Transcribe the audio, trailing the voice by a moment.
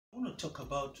talk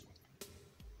about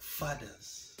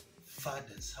fathers,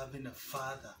 having a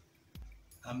father.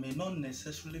 I may not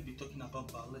necessarily be talking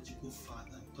about biological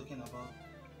father. I'm talking about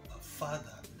a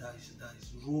father that is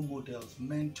role models,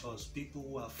 mentors, people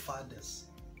who are fathers.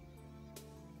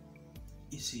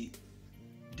 You see,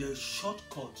 the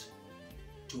shortcut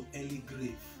to early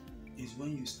grave is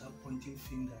when you start pointing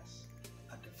fingers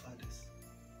at the fathers.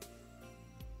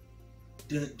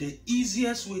 The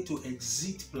easiest way to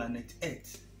exit planet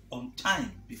Earth on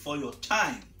time, before your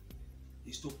time,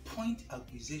 is to point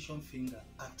accusation finger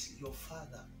at your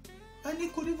father. And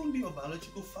it could even be your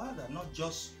biological father, not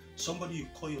just somebody you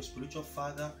call your spiritual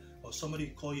father, or somebody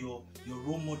you call your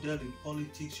role model in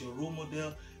politics, your role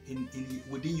model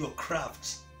within your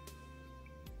craft.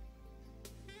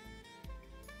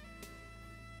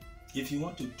 If you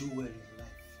want to do well in life,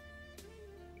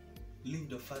 leave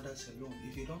the fathers alone.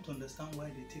 If you don't understand why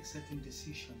they take certain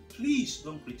decisions, please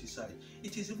don't criticize.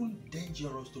 It is even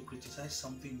dangerous to criticize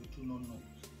something you do not know.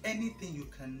 Anything you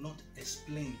cannot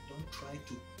explain, don't try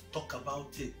to talk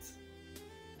about it.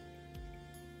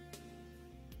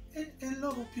 A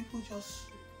lot of people just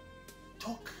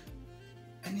talk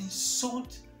and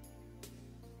insult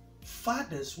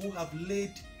fathers who have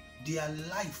laid their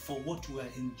life for what we are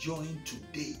enjoying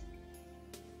today.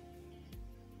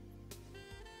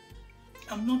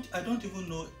 I don't even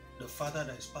know the father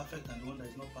that is perfect and the one that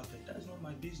is not perfect. That is not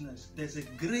my business. There's a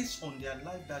grace on their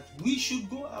life that we should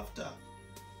go after.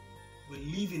 We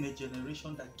live in a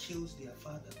generation that kills their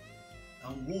father,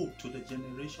 and woe to the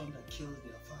generation that kills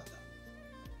their father.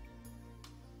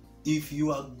 If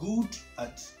you are good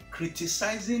at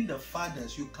criticizing the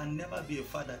fathers, you can never be a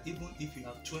father. Even if you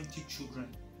have 20 children,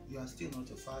 you are still not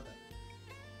a father.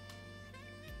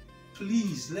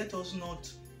 Please, let us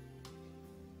not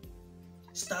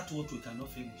start what we cannot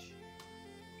finish.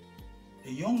 A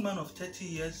young man of 30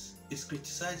 years is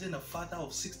criticizing a father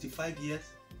of 65 years.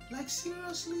 Like,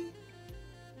 seriously?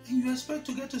 And you expect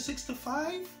to get to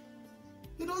 65?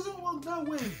 It doesn't work that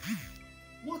way.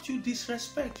 What you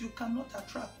disrespect, you cannot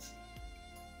attract.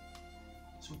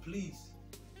 So please,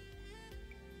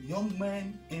 young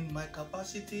men in my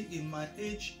capacity, in my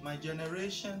age, my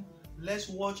generation, let's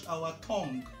watch our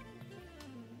tongue.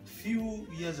 A few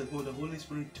years ago, the Holy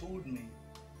Spirit told me,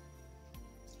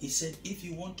 He said, if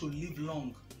you want to live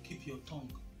long, keep your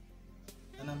tongue.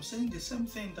 And I'm saying the same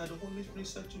thing that the Holy Spirit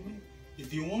said to me.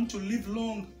 If you want to live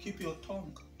long, keep your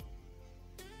tongue.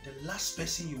 The last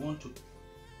person you want to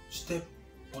step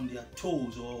on their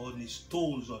toes or on his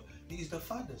toes is the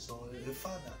fathers or a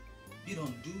father. You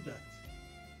don't do that.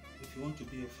 If you want to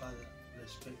be a father,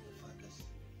 respect them.